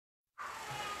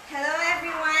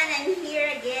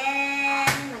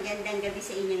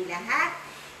sa inyong lahat.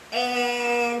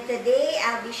 And today,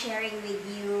 I'll be sharing with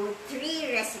you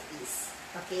 3 recipes.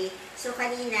 Okay? So,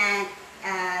 kanina,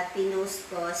 pinost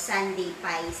ko, Sunday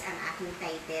Pies ang aking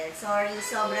title. Sorry,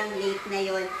 sobrang late na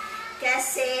yon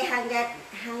kasi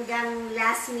hanggang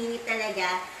last minute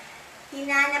talaga,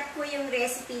 hinanap ko yung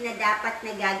recipe na dapat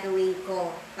na gagawin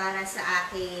ko para sa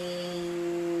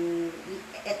aking,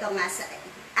 eto nga,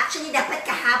 actually dapat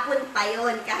kahapon pa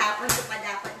yon, kahapon ko pa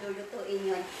dapat lulutuin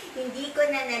yon. Hindi ko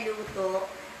na naluto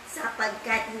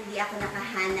sapagkat hindi ako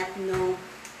nakahanap ng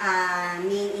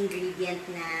main ingredient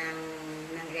ng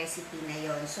recipe na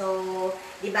yon. So,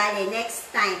 di ba,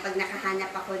 next time, pag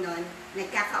nakahanap ako nun,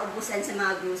 nagkakaubusan sa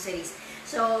mga groceries.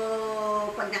 So,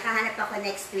 pag nakahanap ako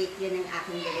next week, yun ang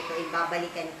aking lulutuin.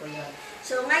 Babalikan ko yun.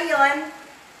 So, ngayon,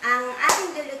 ang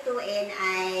aking lulutuin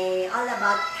ay all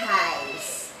about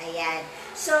pies. Ayan.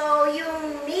 So,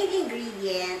 yung main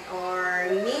ingredient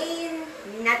or main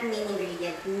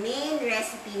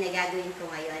recipe na gagawin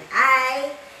ko ngayon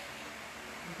ay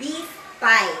beef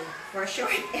pie. For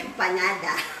short,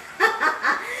 empanada.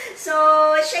 So,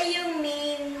 siya yung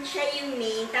main.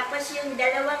 Tapos yung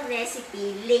dalawang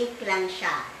recipe, link lang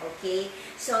siya. Okay?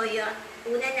 So, yung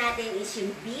una natin is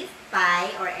yung beef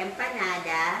pie or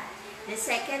empanada. The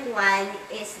second one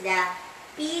is the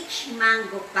peach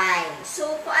mango pie.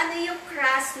 So, kung ano yung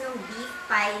crust ng beef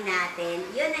pie natin,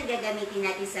 yun ang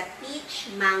gagamitin natin sa peach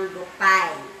mango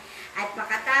pie. At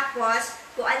pagkatapos,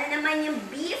 kung ano naman yung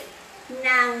beef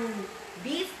ng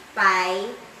beef pie,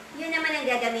 yun naman ang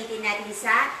gagamitin natin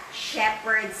sa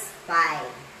shepherd's pie.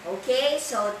 Okay?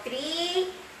 So, 3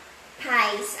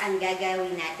 pies ang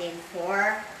gagawin natin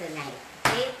for tonight.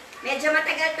 Okay? Medyo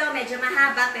matagal to, medyo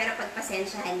mahaba, pero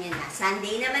pagpasensyahan nyo na.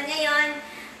 Sunday naman ngayon,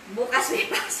 bukas may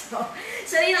pasok.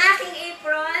 So, yung aking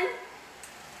apron,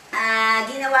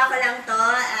 ginawa ko lang to,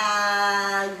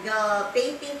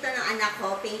 painting to ng anak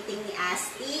ko, painting ni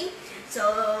Asti. So,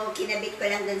 kinabit ko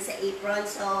lang dun sa apron.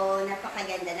 So,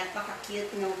 napakaganda, napaka-cute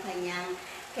nung kanyang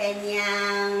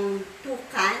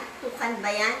tukan. Tukan ba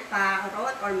yan?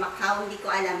 Parrot or Macau? Hindi ko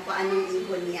alam kung anong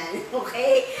ibon yan.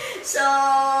 Okay? So,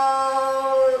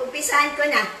 umpisahan ko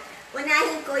na.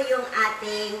 Unahin ko yung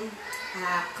ating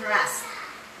crust.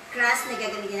 Crust na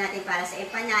gagamitin natin para sa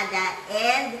empanada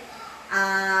and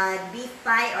beef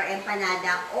pie or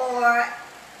empanada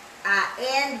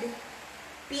and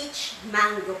peach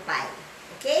mango pie.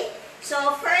 Okay?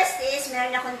 So, first is,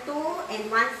 meron akong 2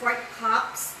 and 1/4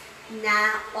 cups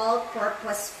na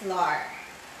all-purpose flour.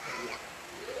 Ayan.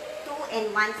 2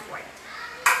 and 1/4.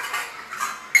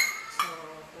 So,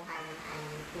 kuhanin tayo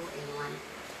ng 2 and 1/4.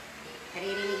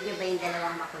 Naririnig nyo ba yung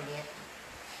dalawang makulit?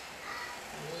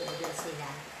 Ayan sila.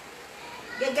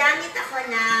 Gagamit ako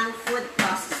ng food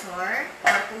processor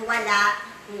or kung wala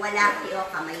kayo,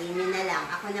 kamayin nyo na lang.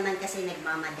 Ako naman kasi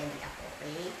nagmamadali ako.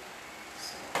 Okay?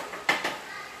 So,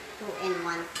 2 and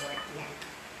 1/4 yan.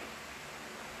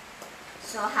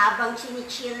 So, habang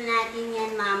chinichill natin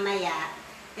yan mamaya,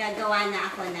 gagawa na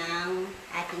ako ng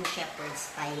ating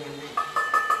shepherd's pie naman.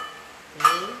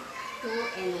 Okay? 2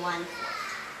 and 1/4.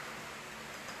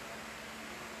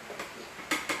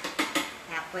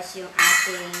 Tapos yung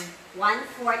ating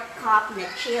 1/4 cup na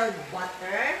chilled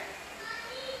butter.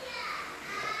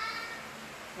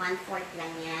 1/4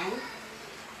 lang yan.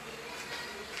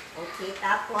 Okay,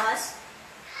 tapos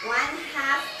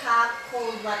 1/2 cup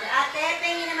cold water. Ate,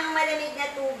 tingin namang malamig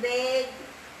na tubig.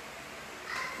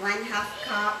 1/2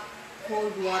 cup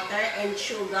cold water and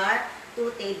sugar.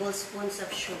 2 tablespoons of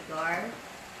sugar.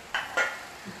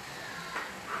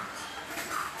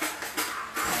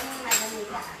 Ay, malamig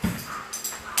ka.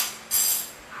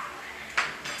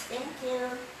 Thank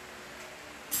you.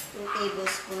 2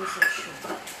 tablespoons of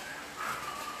sugar.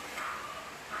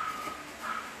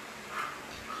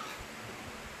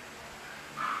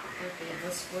 2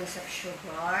 tablespoons of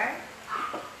sugar.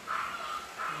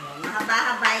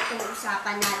 Mahaba-haba itong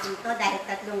usapan natin to dahil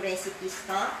 3 recipes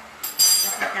to.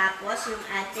 Tapos yung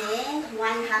ating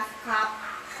 1/2 cup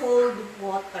cold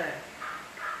water.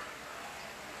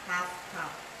 1/2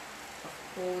 cup of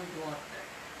cold water.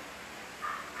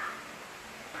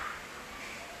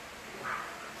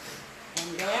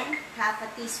 And then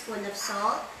 1/2 teaspoon of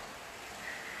salt.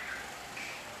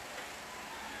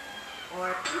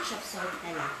 Or pinch of salt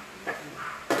na lang.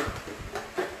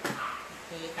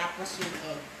 Okay, tapos yung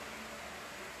egg.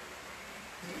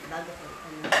 Bago ko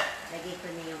lagay ko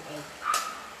na yung egg.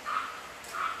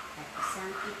 At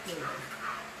isang itlog.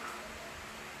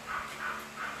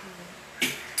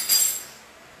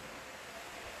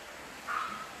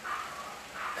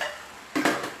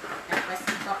 Tapos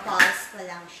ipapulse ko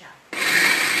lang siya.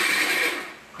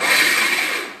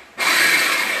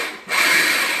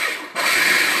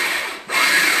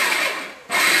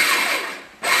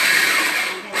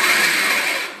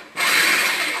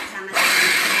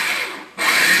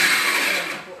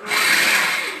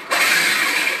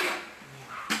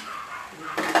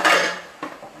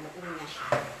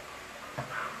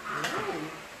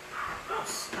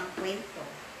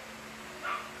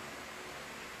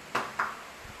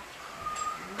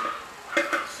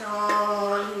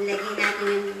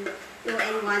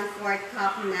 1/4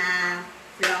 cup na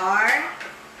flour,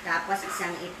 tapos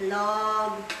isang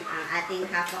itlog, ang ating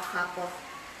 1/2 cup of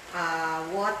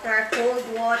water, cold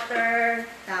water,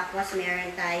 tapos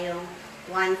meron tayong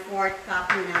 1/4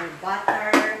 cup ng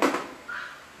butter.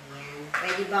 Ayan.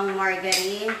 Pwede bang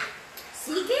margarine?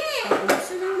 Sige, kung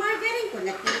gusto ng margarine, kung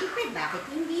nagtitipid, bakit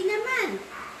hindi naman?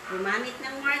 Gumamit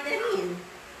ng margarine.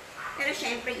 Pero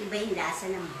syempre, iba yung lasa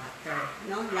ng butter.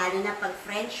 No? Lalo na pag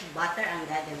French butter ang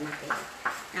gagamitin.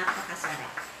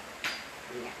 Napakasarap.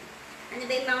 Ayan. Ano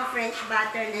ba yung mga French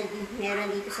butter na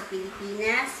meron dito sa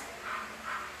Pilipinas?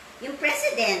 Yung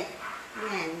President.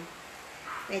 Yan.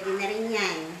 Pwede na rin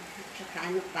yan. Tsaka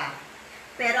ano pa.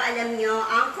 Pero alam nyo,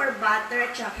 Anchor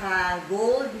butter tsaka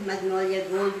gold, Magnolia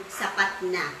gold, sapat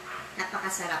na.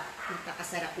 Napakasarap.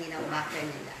 Napakasarap nilang butter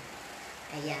nila.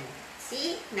 Ayan.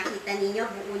 See? Nakita ninyo,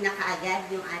 buo na kaagad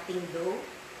yung ating dough.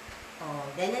 Oh,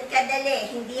 ganun kadali.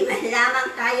 Hindi man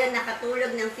lamang tayo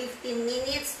nakatulog ng 15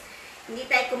 minutes. Hindi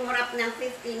tayo kumurap ng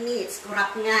 15 minutes.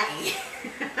 Kurap nga eh.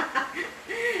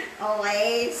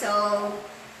 Okay, so,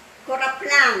 kurap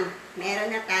lang.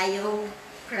 Meron na tayong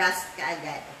crust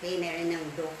kaagad. Okay, meron ng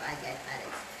dough kaagad.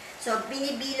 So,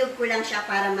 binibilog ko lang siya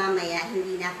para mamaya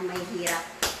hindi na ako mahihirap.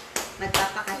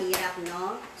 Magpapakahirap,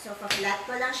 no? So, pa-flat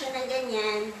ko lang siya ng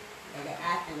ganyan.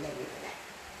 At tanggalin ko na.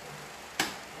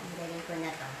 Tanggalin ko na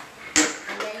to.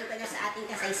 Tanggalin ko na sa ating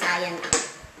kasaysayan.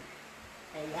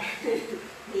 Ayan.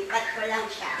 Lipat ko lang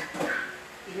siya.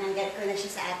 Tinanggal ko na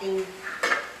siya sa ating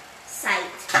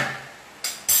site.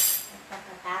 At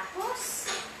pagkatapos,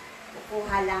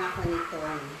 kukuha lang ako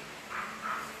nitong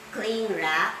cling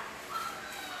wrap.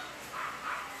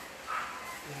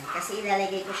 Ayan. Kasi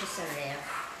ilalagay ko siya sa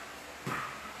ref.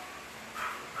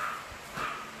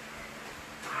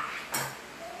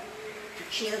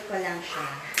 Chill ko lang siya.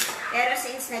 Pero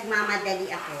since nagmamadali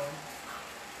ako,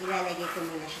 ilalagay ko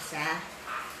muna siya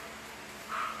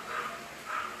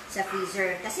sa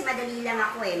freezer. Kasi madali lang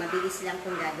ako eh. Mabilis lang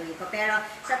itong gagawin ko. Pero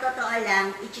sa totoo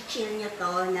lang, i-chill nyo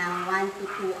to ng 1 to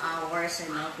 2 hours.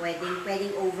 Ano?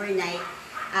 Pwedeng overnight.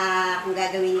 Kung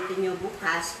gagawin ito nyo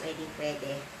bukas,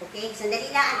 pwede. Okay?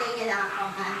 Sandali lang. Antayin nyo lang ako,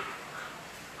 ha?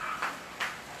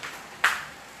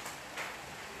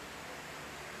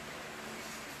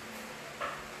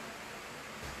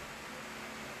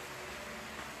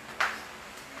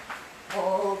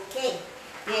 Okay.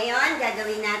 Ngayon,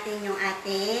 gagawin natin yung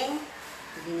ating,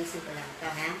 linisin ko lang ito,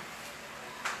 ha?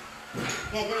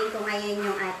 Gagawin ko ngayon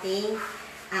yung ating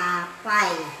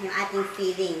pie, yung ating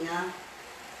filling, no?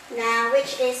 Na,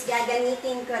 which is,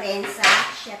 gagamitin ko rin sa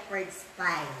shepherd's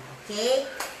pie. Okay?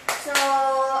 So,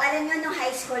 alam nyo, nung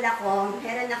high school ako,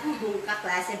 meron akong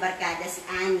kaklase, barkada, si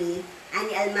Annie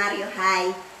Almario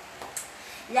High.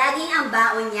 Laging ang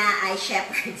baon niya ay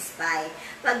shepherd's pie.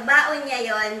 Pag baon niya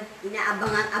yon,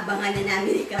 inaabangan-abangan na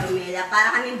namin ni Carmela.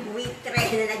 Para kaming buwitre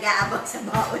na nag-aabang sa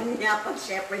baon niya pag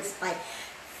shepherd's pie.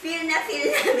 Feel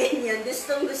namin yun.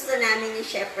 Gustong-gusto namin yung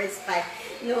shepherd's pie.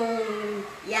 Nung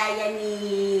yaya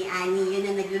ni Annie, yun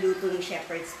ang nagluluto ng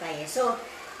shepherd's pie. So,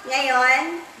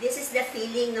 ngayon, this is the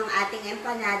filling ng ating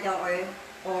empanada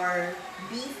or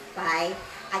beef pie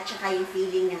at saka yung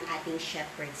filling ng ating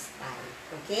shepherd's pie.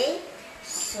 Okay?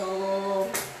 So,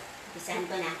 isahan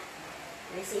ko na.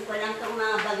 Alisin ko lang itong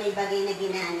mga bagay-bagay na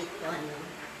ginamit ko. No?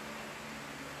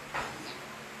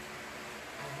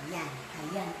 Ayan.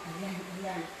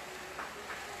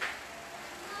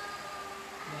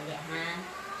 Dali, ha?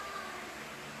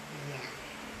 Ayan.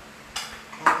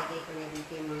 Lalagay ko na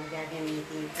dito yung mga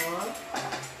gagamitin ko.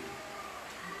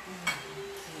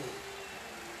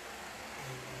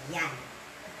 Ayan.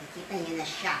 Nakikita nyo na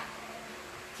siya.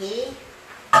 Okay?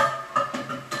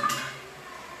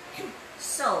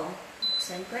 So,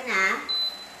 buksan ko na.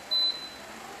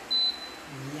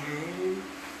 Ayan.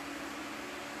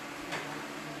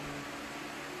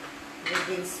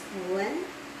 Wooden spoon.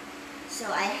 So,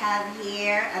 I have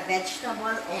here a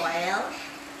vegetable oil.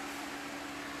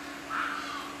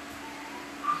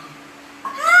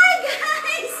 Hi,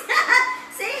 guys!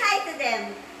 Say hi to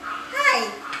them. Hi!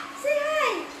 Say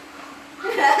hi!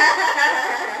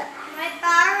 My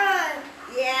parrot!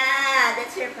 Yeah,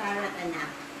 that's your parrot, anak.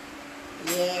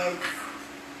 Yes.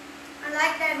 I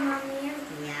like that, Mommy.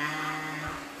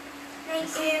 Yeah. Thank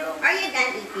you. Are you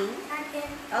done eating? Not yet.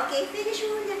 Okay, finish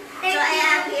muna. Thank So, I you.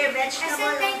 have here I vegetable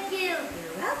said thank you.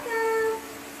 You're welcome.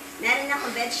 Meron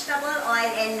akong vegetable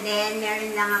oil and then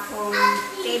meron lang akong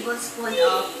tablespoon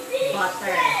of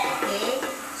butter. Okay?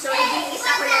 So,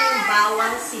 igigisa ko lang yung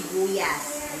bawang sibuyas.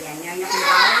 Ayan, meron akong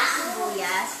bawang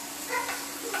sibuyas.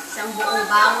 Isang buong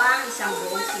bawang, isang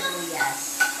buong sibuyas.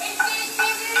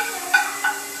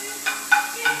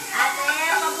 Ate,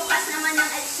 pabukas naman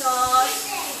ng exhaust.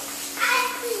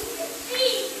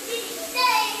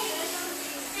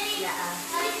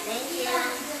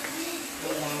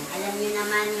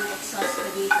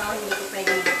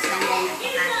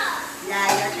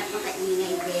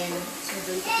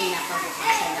 doon ko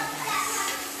pinapabukas sa labas.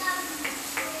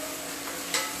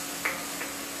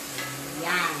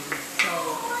 Yan.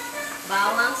 So,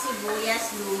 bawang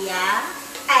sibuyas, luya.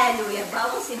 Luya.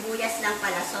 Bawang sibuyas lang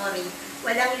pala, sorry.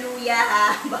 Walang luya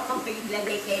ha. Baka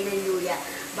maglagay kayo ng luya.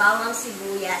 Bawang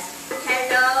sibuyas.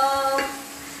 Hello!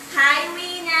 Hi,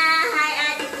 Wina! Hi,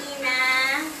 Ate Tina!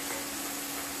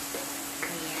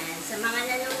 Ayan. Sa mga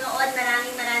nanonood,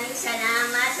 maraming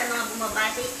salamat sa mga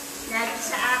bumabati lagi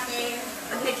sa akin.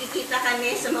 Pag nagkikita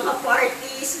kami sa mga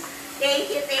parties,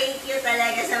 thank you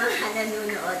talaga sa mga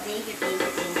nanonood. Thank you.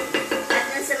 At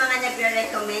dun sa mga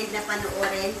nagre-recommend na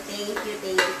panoorin, thank you.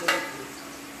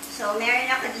 So, meron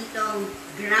ako ditong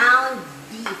ground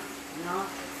beef, no?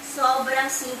 Sobrang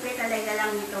simple talaga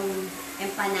lang itong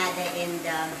empanada and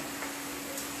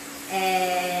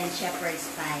shepherd's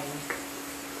pie.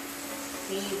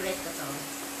 Favorite ko to.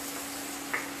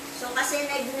 So, kasi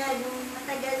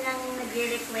matagal nang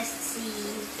nagre-request si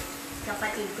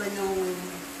kapatid ko nung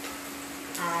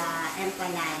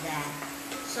empanada.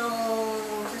 So,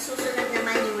 sa susunod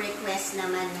naman yung request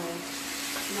naman nung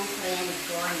friend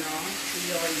ko, no? Si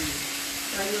Yoli.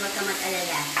 So, hindi wag ka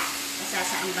mag-alala.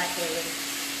 Masasaambatin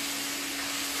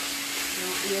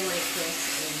yung iyong request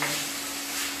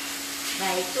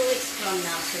by 2 weeks from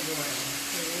now siguro.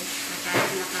 Okay?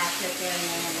 Naka-prepare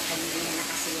na yan. Nakalina na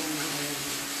kasi yung mga yun.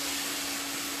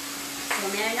 So,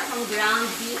 meron akong ground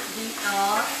beef dito.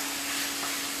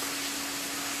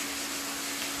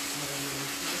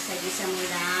 Gisa-gisa mo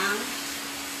lang.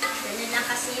 Ganun lang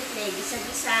kasimple.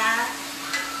 Gisa-gisa.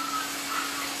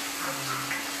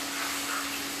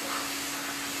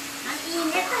 Ang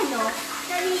init, ano?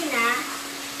 Kanina,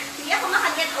 hindi ako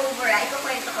makaget over,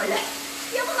 ikukwento ko lang.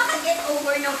 Hindi ako makaget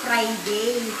over ng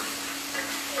Friday.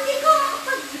 Hindi ko,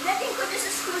 pagdating ko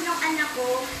sa school ng anak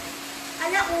ko,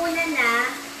 alauna na,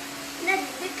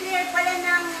 nag-declare pala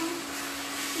ng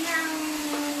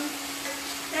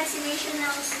cancellation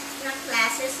ng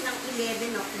classes ng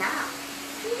 11 o'clock.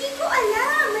 Hindi ko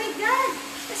alam, my God!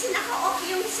 Kasi naka-off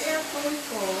yung cellphone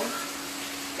ko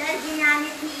dahil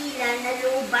ginamit ni Ilan na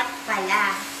low-bat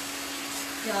pala.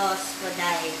 Diyos ko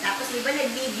dahil. Tapos di ba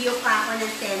nag-video pa ako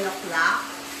ng 10 o'clock?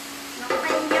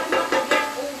 Nakapaiyak mo pag-get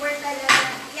over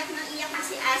talaga. Iyak na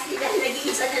si Ashley dahil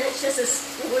nag-iisa na lang siya sa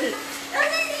school.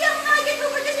 Iyak na get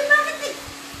over kasi bakit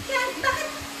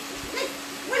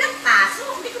walang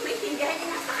pasok? Hindi ko maintindihan.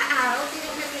 Napaka-araw.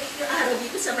 Tinag-nag-take yung araw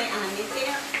dito sa may amin.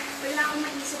 Kaya wala akong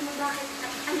maisip mo bakit.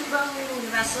 Ano bang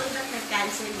rason ba't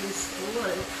nag-cancel yung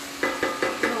school?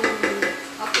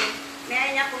 Okay.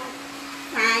 Meron akong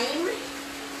thyme.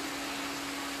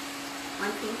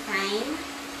 Konting thyme.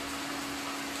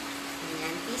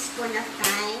 Ayan. Teaspoon of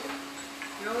thyme.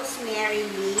 Rosemary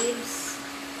leaves.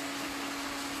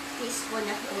 Teaspoon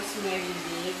of rosemary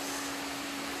leaves.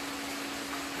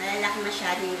 Malalaki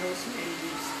masyado yung rosemary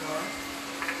leaves ko.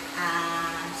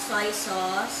 Soy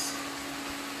sauce.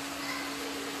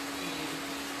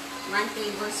 1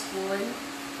 tablespoon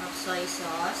of soy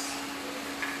sauce.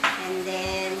 And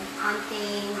then,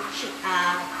 konting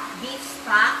beef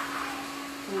stock,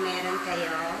 kung meron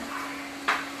kayo.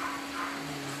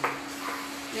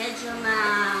 Medyo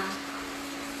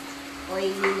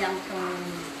oily lang tong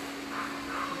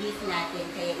beef natin,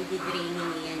 kaya i-draining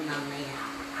nyo yan mamaya.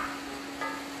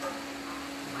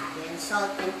 Then,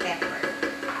 salt and pepper.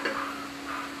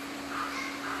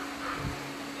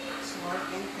 Salt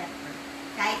and pepper.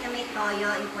 Kahit na may toyo,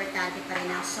 importante pa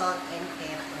rin ang salt and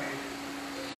pepper.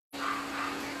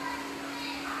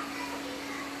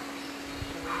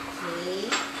 Okay.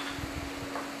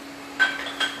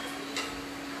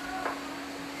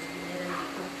 Meron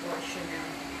ditong portion ng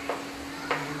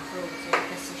frozen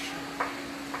kasi siya.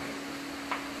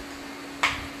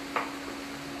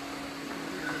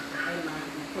 Ay,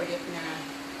 makulit na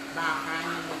baka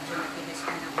na medyo matigas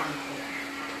pa ng konti.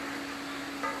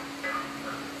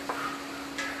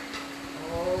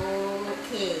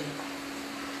 Okay.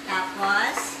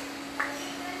 Tapos,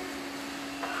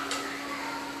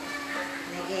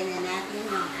 lagyan na natin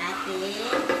yung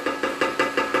ating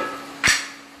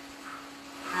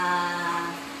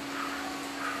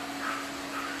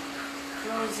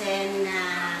frozen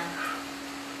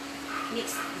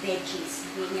mixed veggies.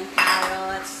 Yun yung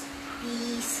carrots,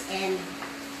 peas, and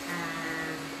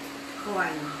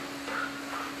corn.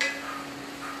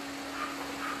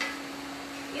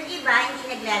 Yung iba, hindi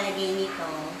naglalagay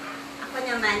nito. Ako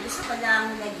naman, gusto ko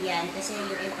lang lagyan kasi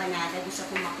yung empanada gusto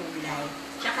ko makulay.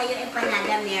 Tsaka yung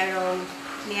empanada merong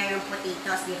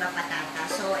potatoes, di ba, patata.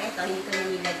 So, ito, hindi ko na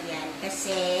nilagyan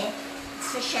kasi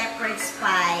sa shepherd's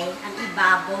pie, ang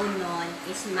ibabaw nun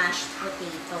is mashed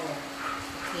potato.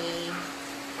 Okay?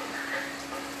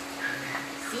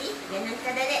 See? Ganun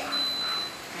kadali.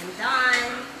 I'm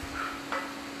done.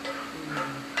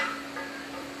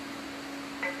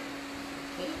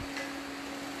 Okay.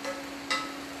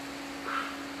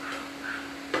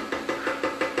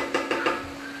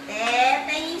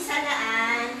 Penging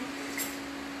salaan.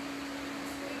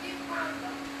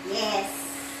 Yes.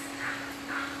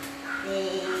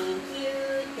 Thank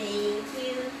you, thank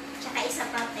you. Tsaka isa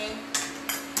pa,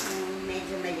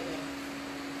 medyo maliit.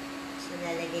 So,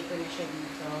 lalagay ko na siya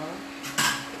dito.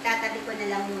 Itatabi ko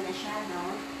na lang muna siya,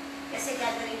 no? Kasi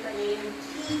gagawin ko na yung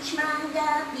peach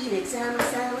manga,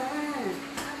 pinagsama-sama.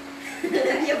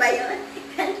 Alam niyo ba yun?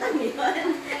 Kantang yun.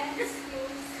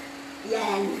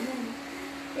 Yan.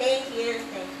 Thank you,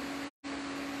 thank you.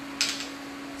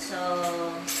 So,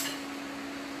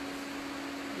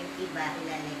 yung iba,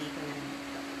 ilalagay ko na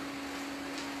dito.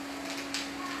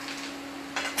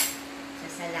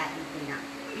 Sasalain ko na.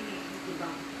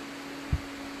 Ibang.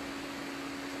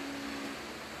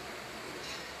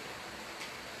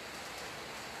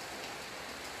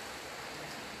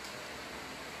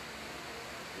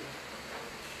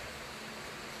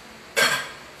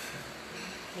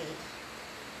 Okay.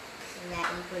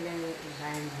 Salain ko lang yung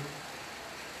iba, no?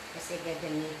 Kasi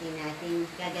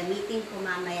gagamitin ko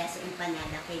mamaya sa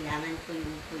empanada, kailangan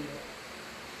puyo-puyo.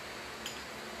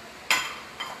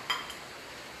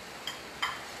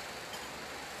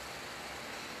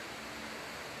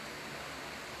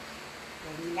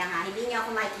 Dali lang ha, hindi niyo ako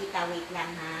makikita, wait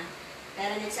lang ha.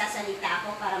 Pero nagsasalita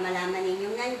ako para malaman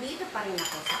ninyong nandito pa rin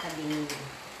ako sa tabi ninyo.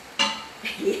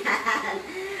 Ayan.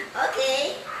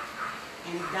 Okay.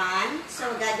 And done.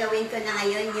 So, gagawin ko na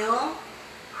ngayon yung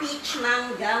peach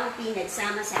manggang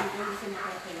pinagsama-sama. Hindi na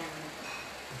kailangan ito.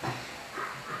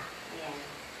 Ayan.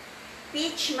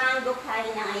 Peach mango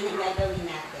pie na ngayon ang gagawin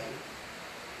natin.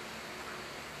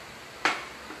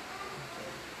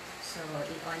 Okay. So,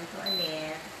 i-on ko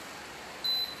ulit.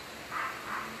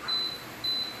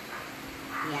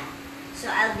 Ayan. So,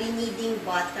 I'll be needing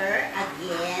butter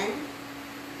again.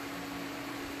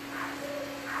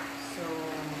 So,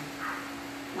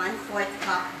 1/4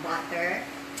 cup butter.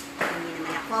 Hindi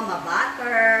naman ako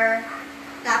ma-butter.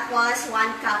 Tapos,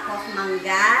 1 cup of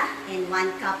mangga and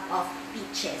 1 cup of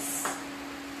peaches.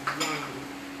 Ayan.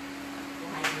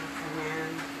 Kuhain ko ng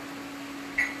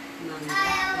mangga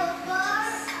and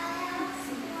peaches.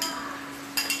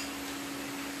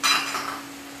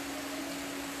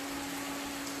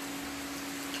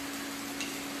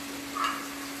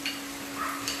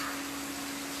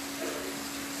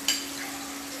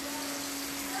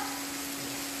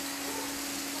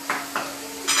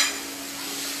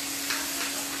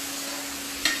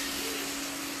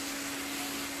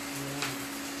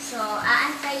 So,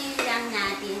 aantayin lang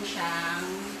natin siyang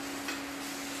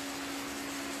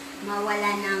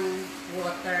mawala ng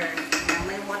water.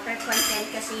 May water content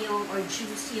kasi yung, or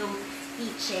juice yung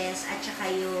peaches at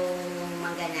saka yung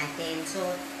mangga natin. So,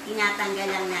 tinatanggal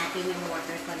lang natin yung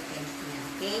water content niya.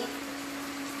 Okay?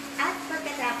 At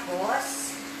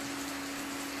pagkatapos,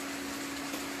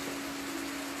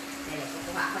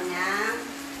 kukuha ko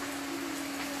ng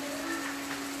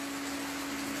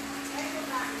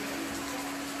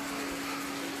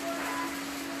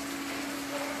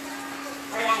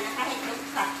wala na, kahit yung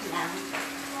cut lang.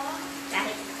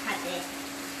 Kahit hati.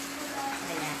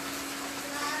 Wala.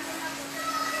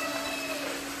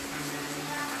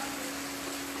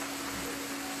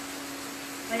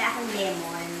 Wala akong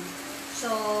lemon.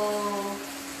 So,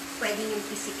 pwede yung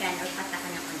pisikan o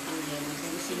patakan ng konting lemon.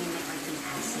 Kung gusto nyo may konting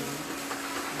asin.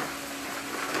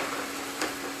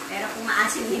 Pero kung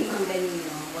maasim yung mangga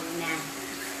ninyo, wag na.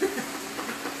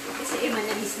 Kasi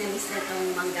manamis-namis na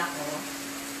tong mangga ko.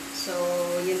 So,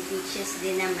 yung peaches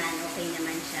din naman, okay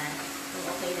naman siya. So,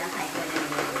 okay lang kahit walang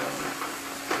lemon.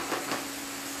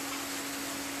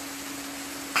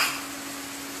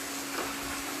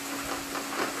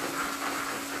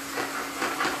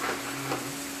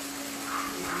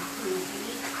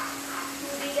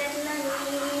 Tubig at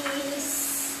langis.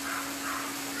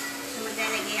 So,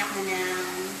 maglalagay ako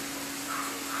ng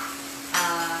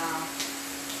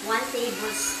 1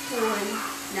 tablespoon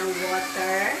ng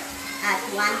water at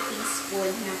 1 teaspoon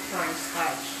ng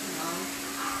cornstarch. No?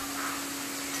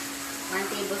 1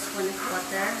 tablespoon of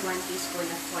water, 1 teaspoon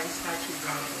of cornstarch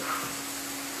maglalagay.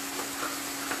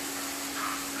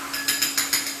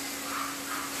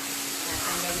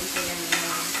 Tatanggalin ko lang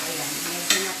yung, ayan,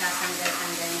 medyo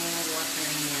natatanggal-tanggal na yung water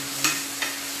niya.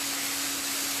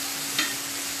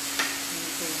 Yung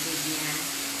tubig niya,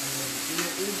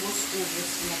 yung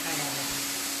ubos-ubos niya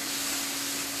talaga.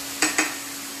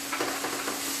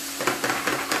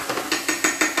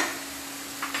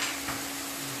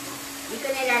 Hindi ko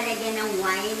nilalagyan ng 1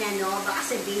 wine, ano,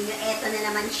 baka sabihin nyo, eto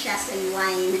na naman siya sa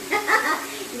wine.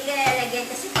 Hindi ka lalagyan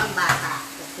kasi pambata.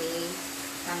 Okay?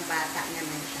 Pambata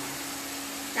naman siya.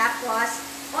 Tapos,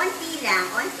 konti lang,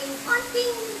 konting,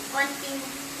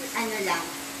 ano lang,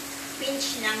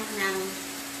 pinch lang ng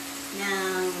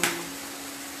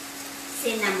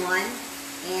cinnamon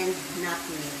and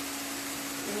nutmeg.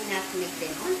 Yung nutmeg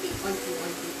din, konti.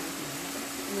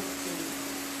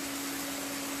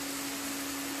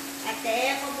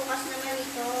 Ate, pabukas naman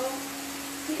ito.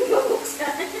 Hindi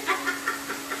mabuksan.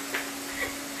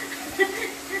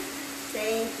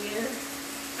 Thank you.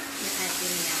 Yung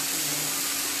ating nutmeg.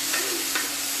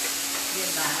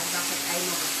 Diba? Bakit ay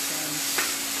mabuksan?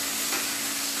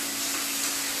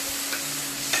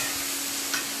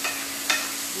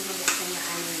 Hindi mabuksan yung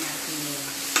aming nutmeg.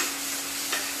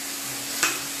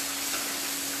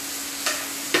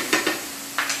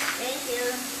 Thank you.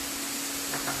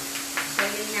 So,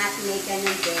 yung nutmeg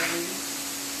ganun din.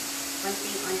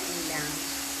 Konting-onti lang.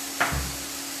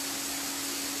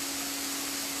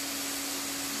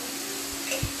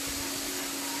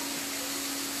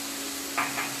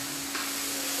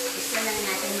 Gusto lang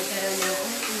natin magkaroon ng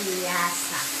konting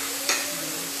lasa.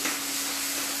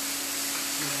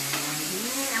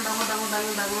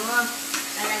 Ang bango.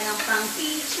 Talagang pang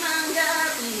peach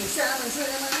mangga. Pinisang-sa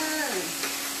naman.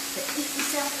 Sa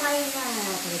iisang pay na.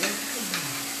 Talagang kakaiba.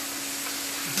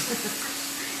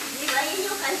 Diba,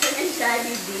 yun yung kanta ng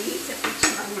Jollibee sa peach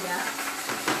mangga.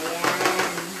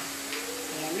 Ayan.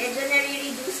 Medyo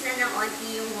nare-reduce na ng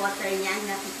onti yung water niya. Ang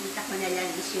nakikita ko na lang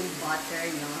is yung butter,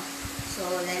 no? So,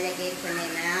 lalagay ko na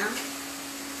ng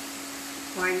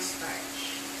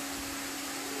cornstarch.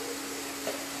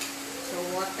 So,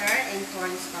 water and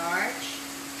cornstarch.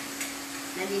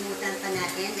 Nalimutan pa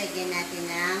natin, lagyan natin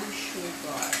ng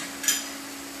sugar.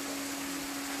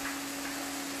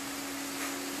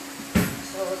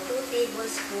 So, 2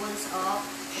 tablespoons of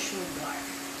sugar.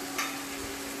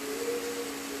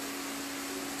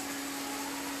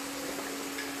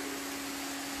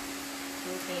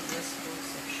 Tablespoons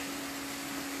of sugar.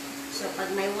 So, pag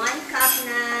may 1 cup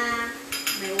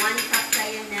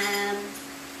kayo na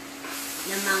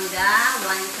mangga,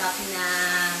 1 cup na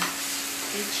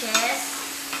peaches.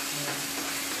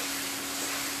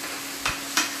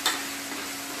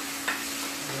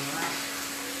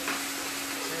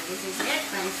 So, this is it,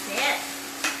 pancit.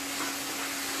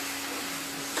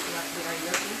 This is what we are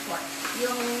looking for.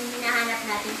 Yung hinahanap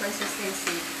natin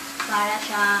consistency, para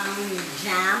siyang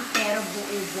jam, pero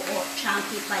buo-buo.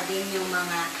 Chunky pa din yung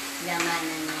mga laman,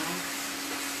 ano.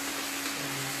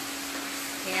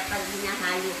 Kaya pag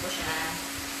hinahalo ko siya,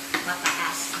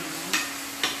 pataas, no?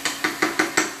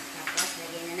 Tapos,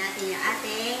 lagyan na natin yung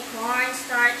ating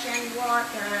cornstarch and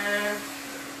water.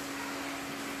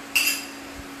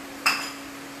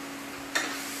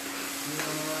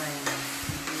 Yun.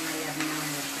 Malabnaw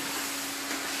na siya.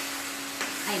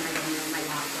 Ay, malabnaw,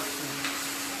 malapot na.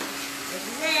 This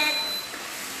is it.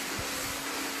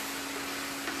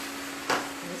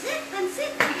 This is it,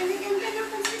 pancit. Ang ganda-ganda ng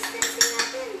consistency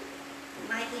natin. Kung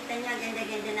makikita nyo, ang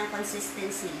ganda-ganda ng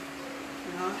consistency.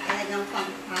 No? Talagang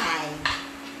pang-pie.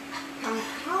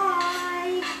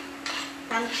 Pang-pie.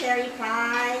 Pang-cherry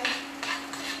pie.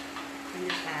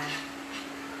 Ano pa?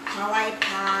 Hawaii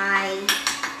pie.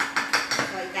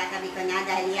 So, itatabi ko na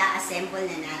dahil i-assemble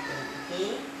na natin.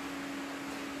 Okay?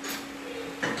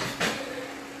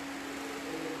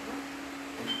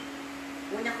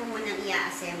 Una ko munang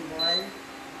i-assemble.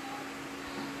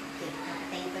 Okay,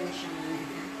 kapatayin ko na siya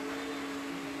muna.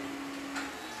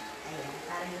 Ayan,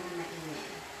 para hindi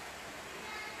maingay.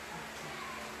 Okay.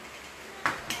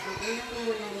 Ang una ko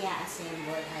munang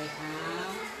i-assemble ay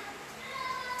ang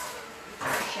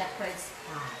shepherd's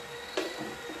pie.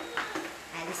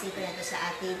 Alisin ko na ito sa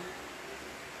ating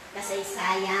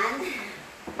kasaysayan.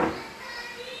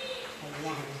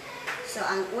 Ayan. So,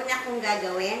 ang una kong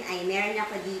gagawin ay meron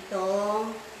ako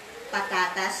ditong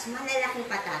patatas, malalaking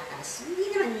patatas.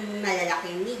 Hindi naman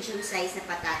malalaki, medium size na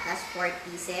patatas, 4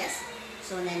 pieces.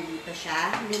 So, nandito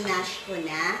siya. Minash ko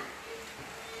na.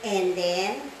 And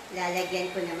then,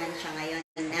 lalagyan ko naman siya ngayon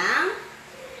ng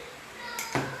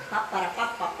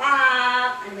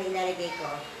paparapapapap. Ano ba ilalagay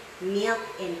ko?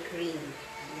 Milk and cream.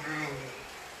 Ayan.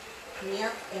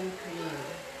 Milk and cream.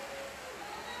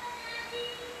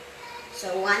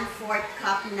 So, 1/4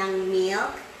 cup ng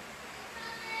milk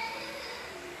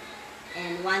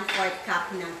and 1/4 cup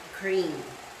ng cream.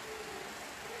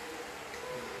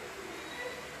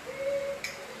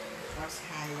 Tapos,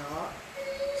 halo.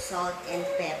 Salt and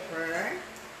pepper.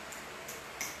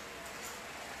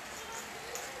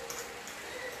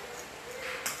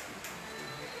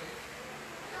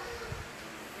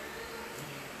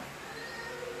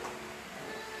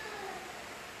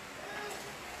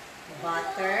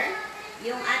 butter.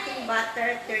 Yung ating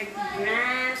butter, 30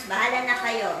 grams. Bahala na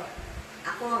kayo.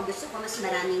 Ako, gusto ko mas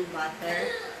maraming butter.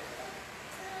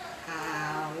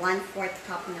 1/4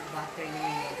 cup na butter na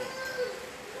nilagay.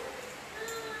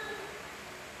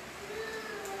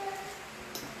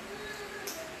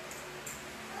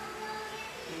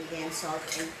 And then, salt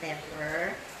and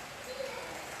pepper.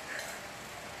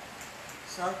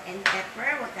 Salt and pepper,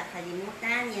 huwag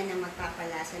kakalimutan. Yan ang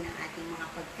magpapalasa ng ating mga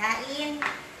pagkain.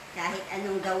 Kahit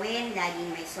anong gawin, laging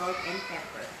may salt and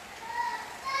pepper.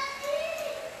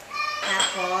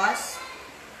 Tapos,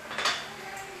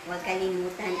 huwag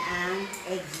kalimutan ang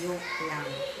egg yolk lang.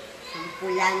 Ang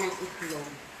pula ng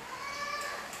itlog.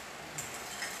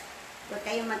 Huwag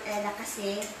kayong mag-alala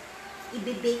kasi,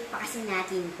 ibibake pa kasi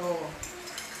natin to.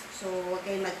 So, huwag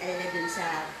kayong mag-alala dun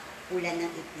sa pula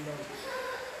ng itlog.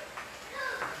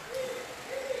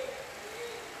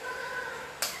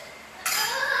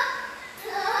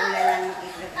 Pula lang ng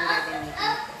itlog ang gagamitin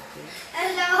ko. Okay?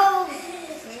 Hello.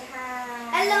 Say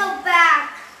hi. Hello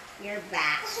back. You're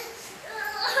back.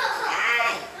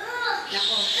 Ay!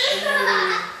 Nako,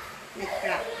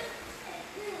 nag-crack.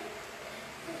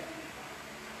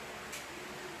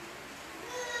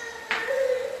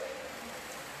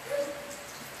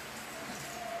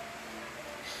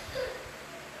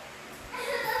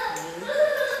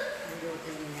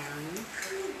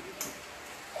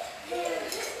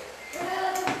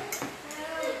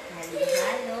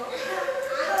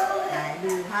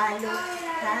 Halo.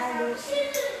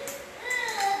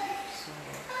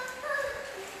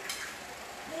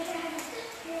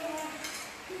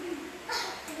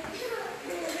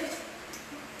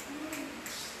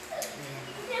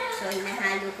 So,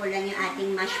 inahalo ko lang yung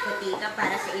ating mashed potato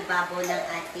para sa ibabaw ng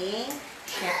ating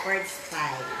shepherd's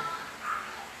pie.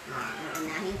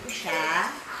 Unahin ko siya.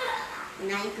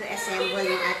 Unahin ko assemble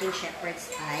yung ating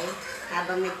shepherd's pie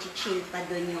habang nag-chill pa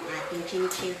dun yung ating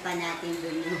chinichill pa natin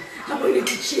dun yung habang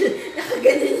nag-chill,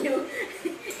 nakaganon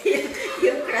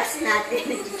yung crust natin,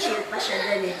 nag-chill pa siya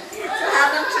dun eh. So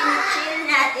habang chinichill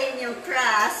natin yung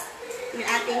crust, yung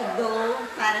ating dough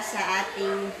para sa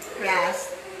ating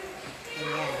crust,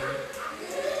 ayan.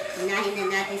 Unahin na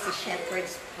natin si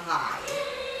shepherd's pie.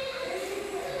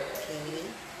 Okay.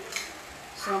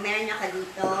 So meron ako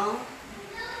ditong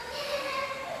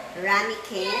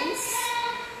ramekins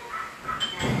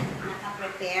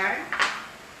naka-prepare.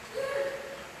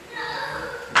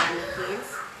 Ramekins.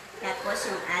 Tapos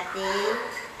yung ating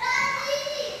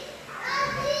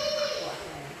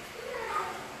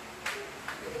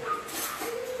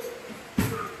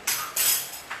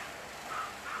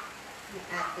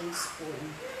spoon.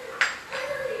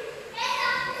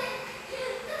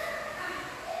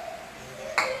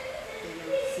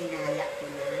 Yung sinala ko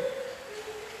na.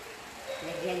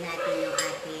 Lagyan natin yung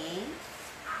ating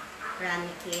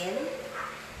ramekin.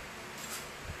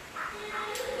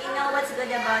 You know what's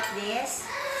good about this?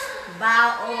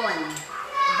 Baon.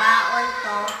 Baon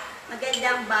to.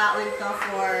 Magandang baon to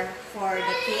for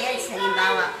the kids.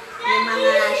 Halimbawa, yung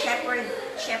mga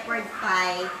shepherd's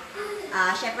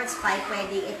pie,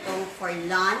 pwede itong for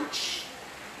lunch.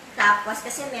 Tapos,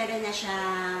 kasi meron na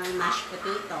siyang mashed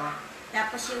potato.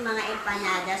 Tapos, yung mga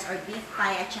empanadas or beef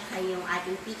pie at saka yung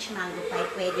ating peach mango pie,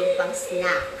 pwede pang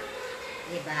snack.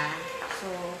 Diba? So,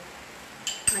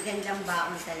 magandang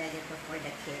baon talaga to for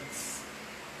the kids.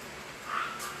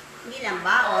 Hindi lang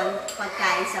baon,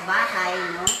 pagkain sa bahay,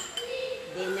 no?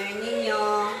 Dinner ninyo.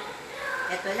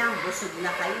 Ito lang, busog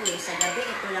na kayo eh. Sa gabi,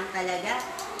 ito lang talaga,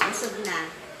 busog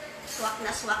na. Swak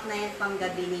na yan pang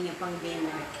gabi ninyo, pang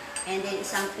dinner. And then,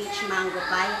 isang peach mango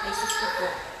pie. Ay, susto po,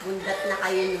 bundat na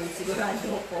kayo nun,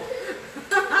 sigurado ko.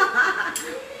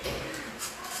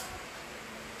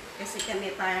 Kasi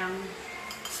kami parang,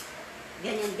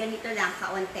 ganito lang,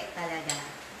 kaunti talaga.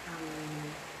 Ang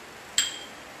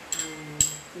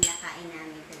pinakain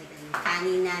namin talaga. Yung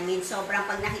kanin namin, sobrang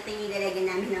pag nakita nyo nilalagyan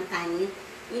namin ng kanin,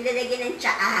 nilalagyan ng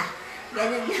tsaa.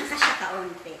 Ganun lang ka siya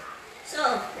kaunti. So,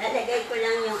 lalagay ko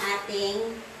lang yung ating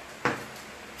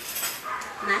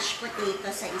mashed potato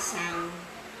sa isang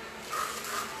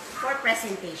for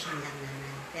presentation lang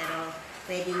naman. Pero,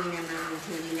 pwede nyo naman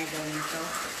hindi na gawin to.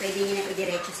 Pwede nyo na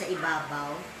idiretso sa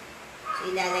ibabaw. So,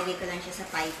 ilalagay ko lang siya sa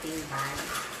piping bag.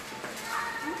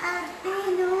 Ang arte,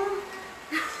 no?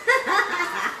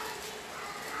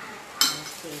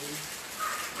 Okay.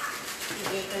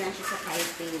 Ilagay ko lang siya sa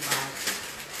piping bag.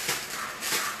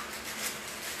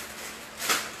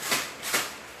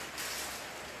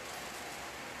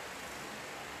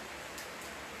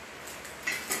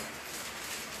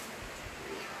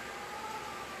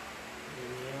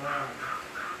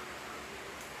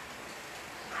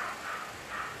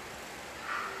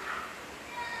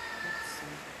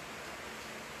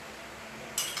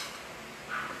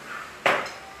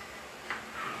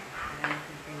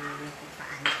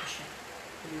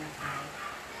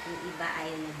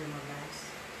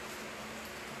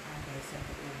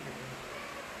 Sakit ng bago.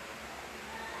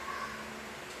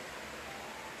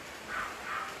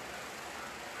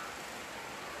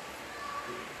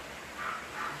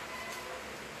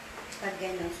 Pag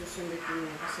gano'n, susundutin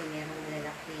mo kasi merong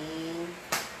malalaking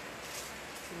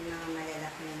mga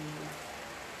malalaking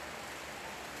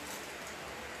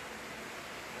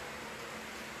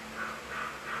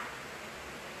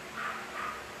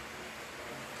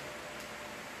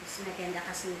mas maganda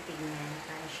kasing tingnan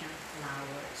para siyang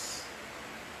flowers.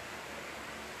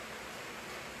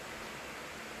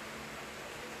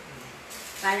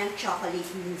 Parang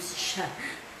chocolate mousse siya.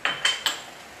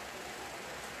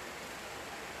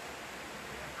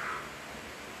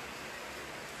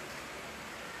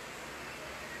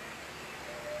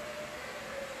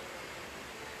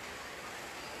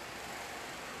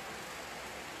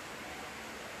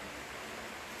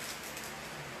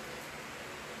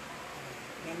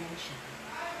 Ganun siya.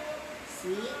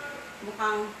 See?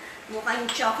 Mukhang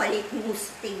chocolate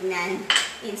mousse tignan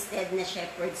instead na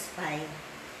shepherd's pie.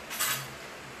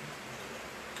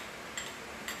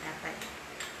 Dapat.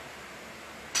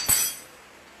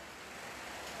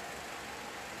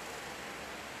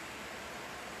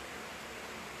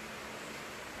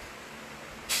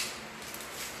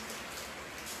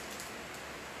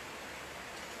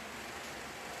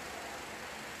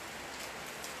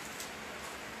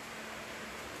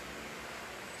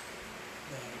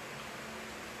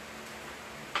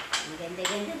 Ang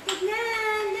ganda-ganda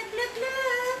tignan! Look, look,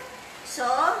 look! So,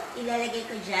 ilalagay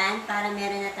ko dyan para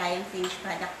meron na tayong finished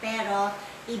product. Pero,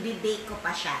 i-bake ko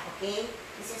pa siya, okay?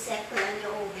 Isa-set ko lang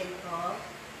yung oven ko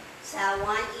sa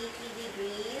 180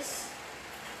 degrees.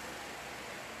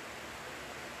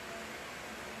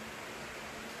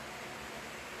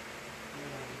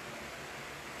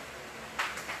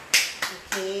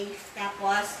 Okay,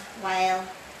 tapos, while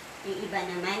yung iba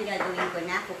naman, gagawin ko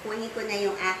na, kukunin ko na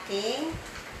yung aking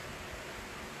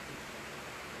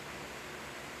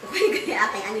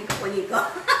anong kukunin ko?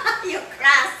 Yung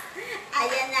crust.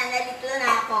 Ayan na, nalito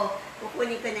na ako.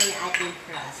 Kukunin ko na yung ating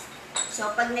crust.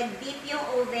 So, pag nag-beep yung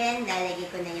oven,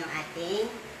 lalagay ko na yung ating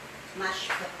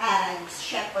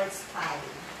shepherd's pie.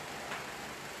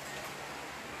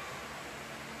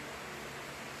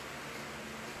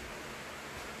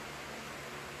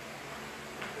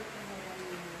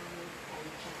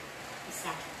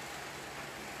 Isa.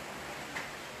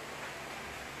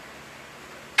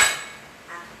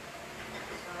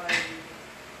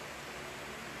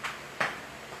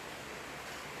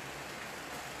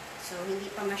 So,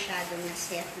 hindi pa masyadong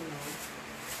na-set, no?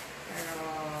 Pero,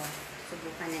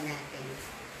 subukan na natin.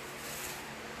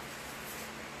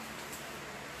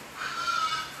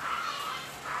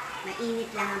 Mainit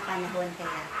lang ang panahon,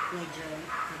 kaya medyo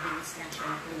mabilis lang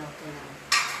siya tunaw-tunaw.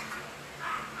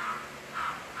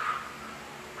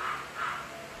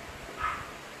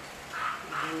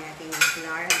 Lagyan natin ng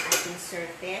flour ang ating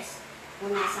surface.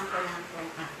 Punasan ko lang po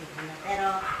ang aking ano. Pero,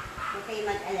 huwag kayo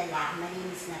mag-alala,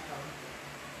 malinis na to.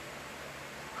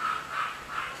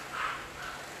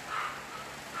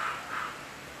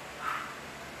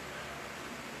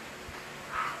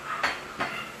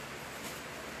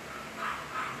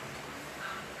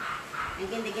 Ang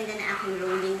ganda-ganda na aking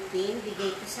rolling pin.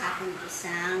 Bigay ko sa aking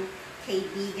isang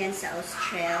kaibigan sa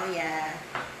Australia.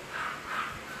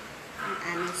 Ang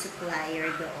aming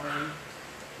supplier doon.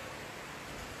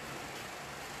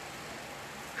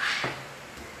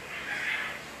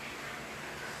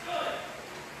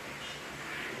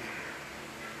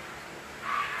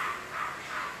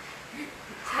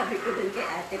 Sabi ko dun kay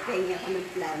ate, pengi ako ng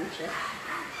plancha.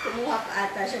 Kumuha pa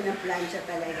ata siya ng plancha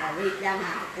talaga. Wait lang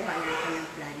ha, kukuha lang ako ng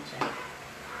plancha.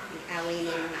 Away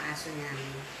na yung mga aso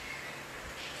namin.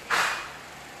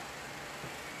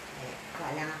 Kuha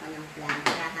lang ako ng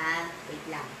plancha ha. Wait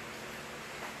lang.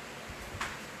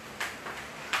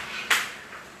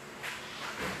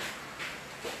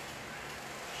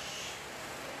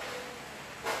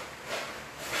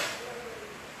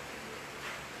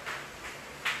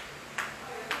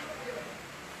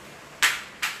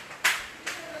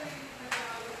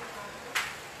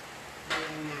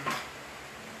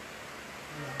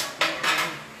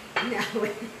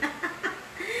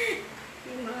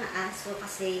 Yung mga aso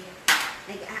kasi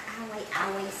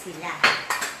nag-aaway-away sila.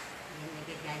 Ayan,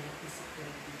 nagagalit na si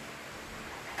Kirby.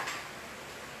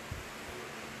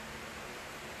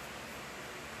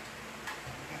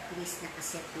 At least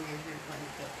nakaset na ng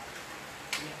konti.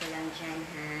 Ito lang dyan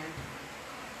ha.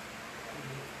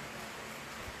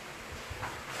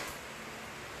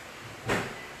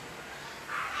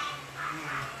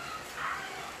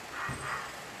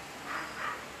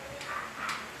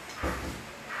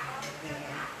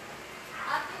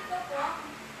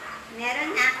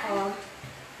 Meron na ko.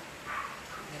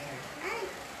 There. Ay!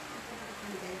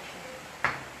 Tanggal siya.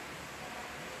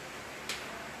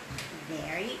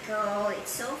 There you go.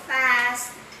 It's so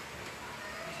fast.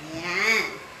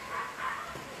 Ayan.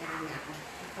 Pero na ako.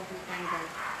 Tanggal.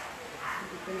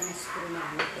 Hindi ko na na-screw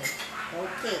mabuti.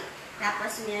 Okay.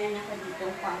 Tapos meron ako dito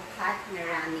pang-cut na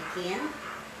ramekin.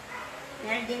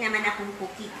 Meron din naman akong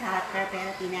cookie cutter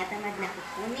pero tinatamad na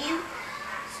kukunin.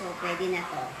 So, pwede na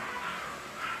to.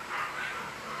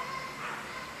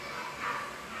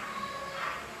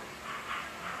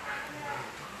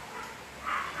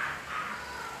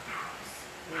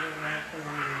 I-roll ko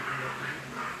lang yung ulo.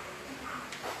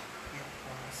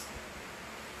 Tapos.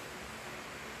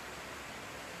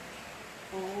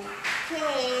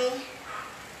 Okay.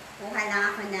 Kuha lang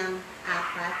ako ng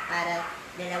 4 para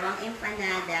 2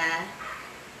 empanada,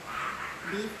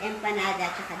 beef empanada,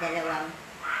 tsaka 2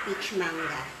 peach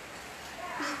manga.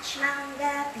 Peach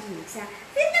manga, pizza.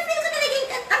 Feel ko talaga yung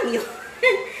kantang yun.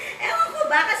 Ewan ko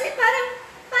ba, kasi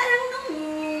parang nung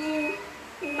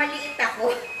maliit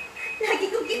ako, lagi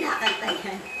kong kinakanta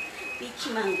yan.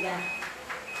 Peach manga.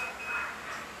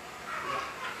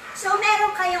 So,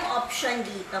 meron kayong option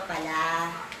dito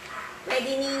pala.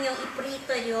 Pwede ninyong iprito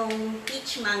yung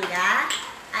peach manga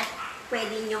at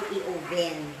pwede ninyong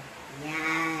i-oven.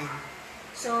 Yan.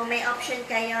 So, may option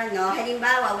kayo, no?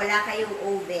 Halimbawa, wala kayong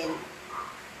oven.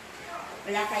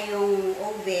 Wala kayong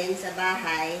oven sa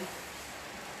bahay.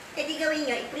 Eh, di gawin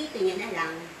nyo, iprito nyo na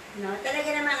lang. No? Talaga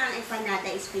naman ang empanada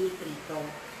is piniprito.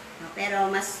 No? Pero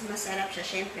mas masarap siya,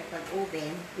 syempre, pag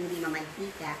oven, hindi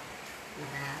mamantika.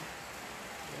 Diba?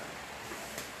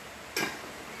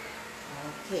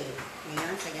 Okay.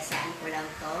 Ngayon, sagasaan ko lang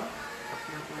to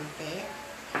ng konti.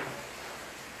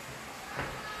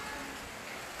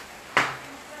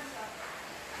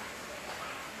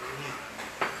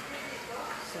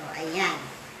 So, ayan.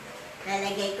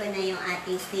 Lalagay ko na yung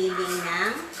ating filling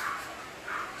ng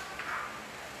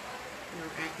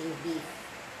ating beef.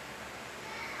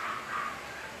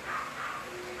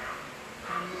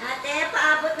 Ate,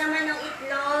 paabot naman ng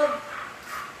itlog.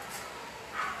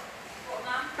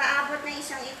 Paabot na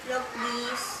isang itlog,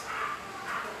 please.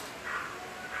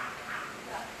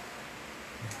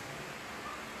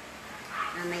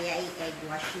 Mamaya i-egg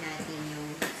wash natin yung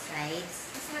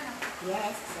sides.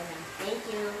 Yes, isa lang. Thank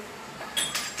you.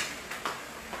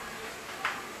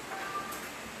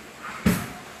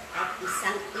 At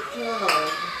isang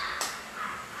itlog.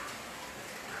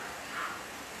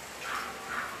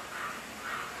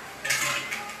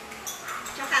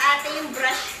 Tsaka ate yung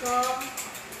brush ko.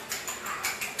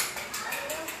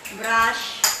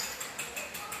 Brush.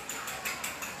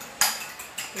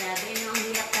 Grabe, no? Ang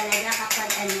hirap talaga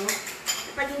kapag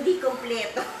hindi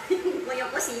kompleto yung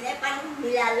kusina, parang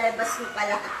nilalabas mo pa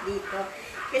lahat dito.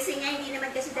 Kasi nga, hindi naman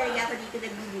kasi talaga ako dito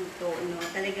nagluluto, no?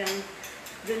 Talagang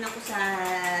doon ako sa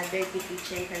dirty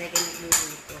kitchen talaga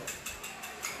nagluluto.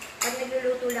 Pag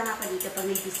nagluluto lang ako dito, pag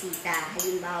may bisita,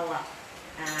 halimbawa,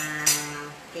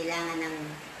 kailangan ng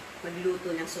magluto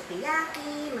ng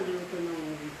sukiyaki, magluto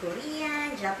ng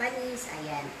Korean, Japanese,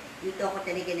 ayan. Dito ako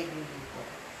talaga nagluluto.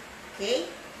 Okay?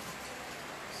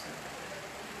 So,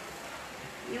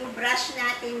 yung brush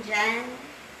natin dyan,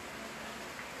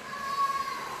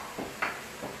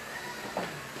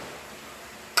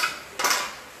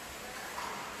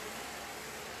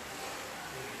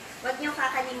 huwag nyo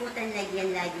kakalimutan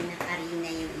lagyan lagi ng harina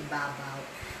yung ibabaw.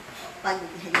 Pag,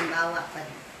 halimbawa,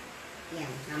 yan,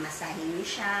 mamasahin nyo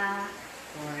siya,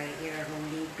 or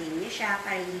i-rolling pin nyo siya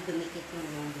para hindi dumikit yung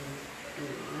rolling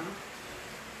pin, no?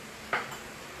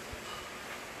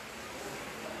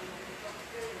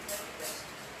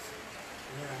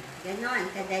 Yun. Ganon,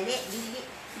 kadali.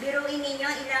 Biruin ninyo,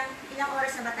 ilang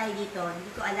oras na ba tayo dito? Hindi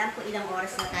ko alam kung ilang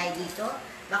oras na tayo dito.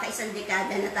 Baka isang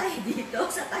dekada na tayo dito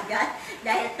sa tagal.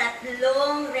 Dahil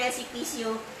 3 recipes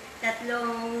yung,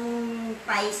 3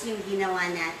 pies yung ginawa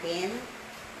natin.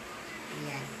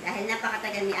 Ayan. Dahil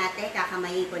napakatagal ni ate,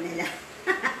 kakamayin ko na lang.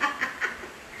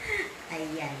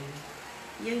 Ayan.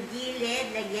 Yung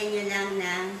gilid, lagyan nyo lang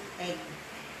ng egg.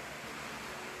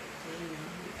 Okay, no?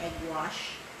 Egg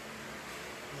wash.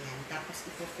 Ayan. Tapos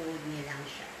ipo-fold nyo lang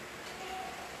siya.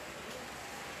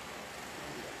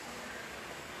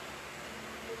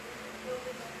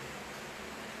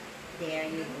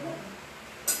 There you go.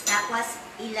 Tapos,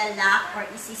 ilalak or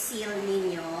isisil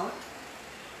ninyo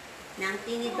ng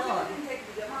tinidor.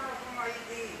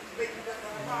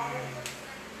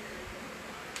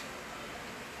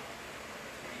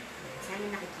 Sana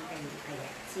nakikita niyo.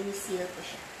 Ayan. Sinisil ko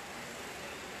siya.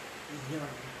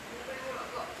 Yun.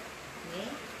 Okay?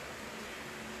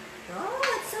 Oh,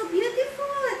 it's so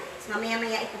beautiful! So,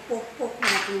 mamaya-maya ipupoke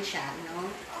natin siya,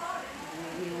 no?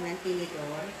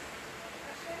 tinidor.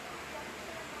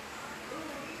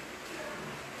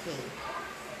 Okay.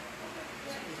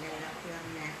 So, ilalak lang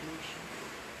natin siya.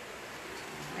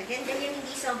 Maganda yun,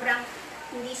 hindi sobrang,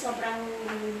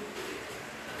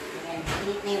 ayan,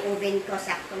 init na yung oven ko,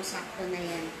 saktong-sakto na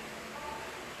yan.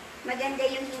 Maganda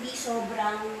yung hindi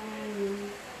sobrang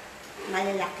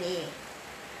malalaki.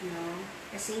 No?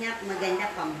 Kasi nga, maganda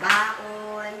pang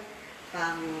baon,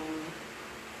 pang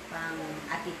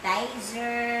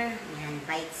appetizer, yan,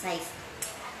 bite size.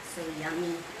 So,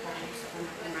 yummy. Gusto ko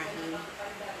na kumain.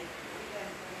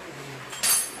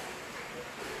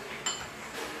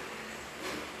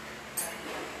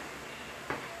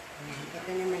 Yan.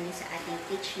 Ito naman yung sa ating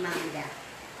peach manga.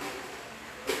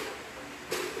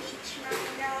 Peach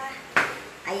manga.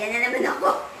 Ayan na naman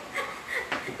ako.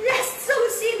 Last song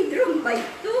syndrome ba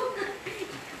ito?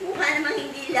 Mukha namang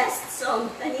hindi last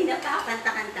song. Kanina pa,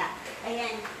 kanta-kanta.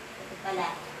 Ayan. Ito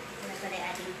pala. Ito pala yung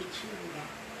ating peach manga.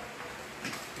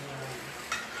 Ayan.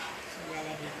 So,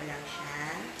 lalagay ko lang siya.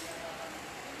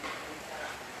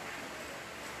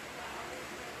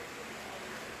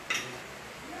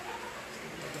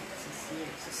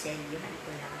 Siselyuhan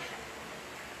ko lang siya.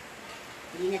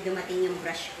 Hindi na dumating yung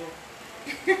brush ko.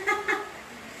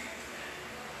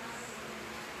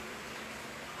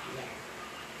 Ayan.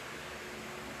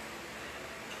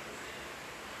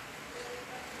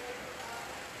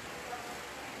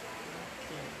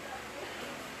 Okay.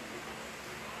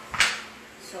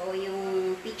 So,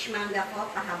 yung peach manga ko,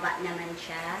 pahaba naman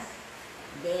siya.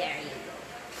 There you go.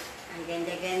 Ang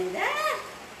ganda-ganda!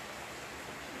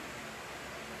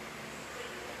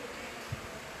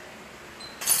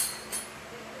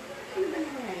 Ano ba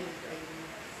nangyari ito?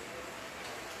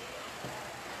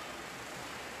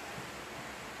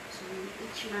 So, yung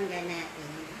peach manga natin,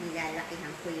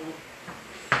 nilalakihan ko yung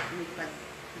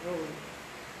pag-roll.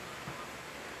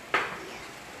 Ayan.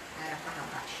 Para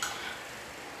pahaba siya.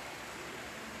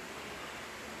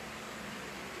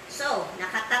 So,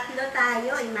 nakatatlo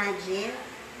tayo, imagine.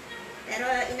 Pero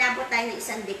inabot tayo ng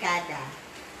 1 dekada.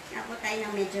 Inabot tayo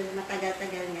ng medyo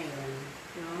matagal-tagal ngayon.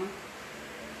 No?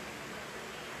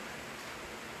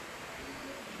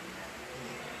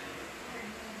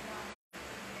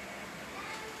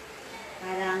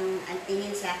 Parang ang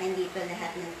tingin sa akin dito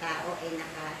lahat ng tao ay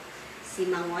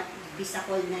nakasimangot.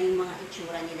 Bisakol na yung mga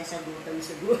itsura nila sa gutom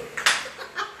siguro.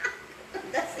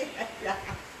 Kasi lang.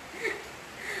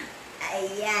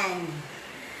 Ayan.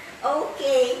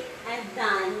 Okay, I'm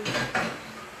done.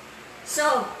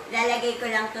 So, lalagay ko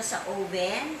lang to sa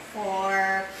oven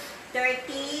for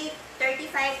 35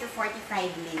 to 45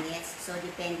 minutes. So,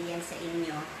 depende yan sa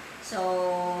inyo. So,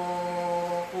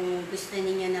 kung gusto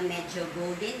niyo na medyo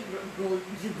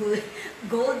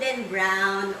golden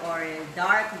brown or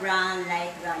dark brown,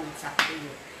 light brown, it's up to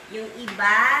you. Yung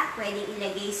iba, pwedeng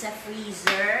ilagay sa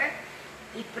freezer,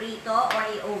 iprito or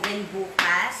i-oven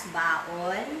bukas,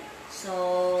 baon. So,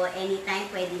 anytime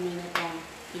pwede niyo itong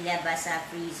ilabas sa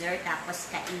freezer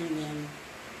tapos kainin.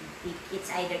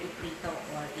 It's either iprito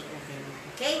or i-oven.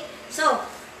 Okay? So,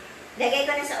 lagay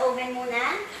ko na sa oven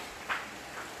muna.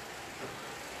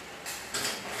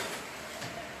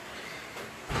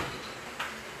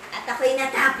 At ako'y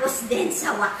natapos din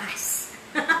sa wakas.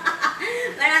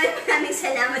 Maraming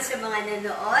salamat sa mga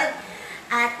nanood.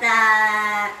 At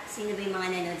sino ba yung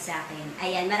mga nanood sa akin?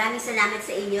 Ayan, maraming salamat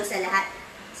sa inyo sa lahat.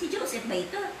 Si Joseph ba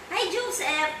ito? Hi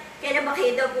Joseph! Kailan ba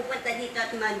kayo daw pupunta dito at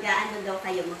mag-ano daw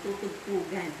kayo,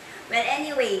 magtutugtugan? Well,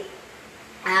 anyway,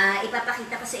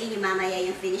 ipapakita ko sa inyo mamaya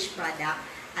yung finished product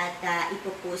at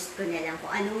ipopost ko na lang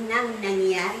kung anong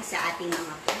nangyari sa ating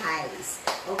mga pies.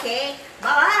 Okay?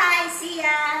 Bye-bye! See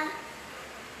ya!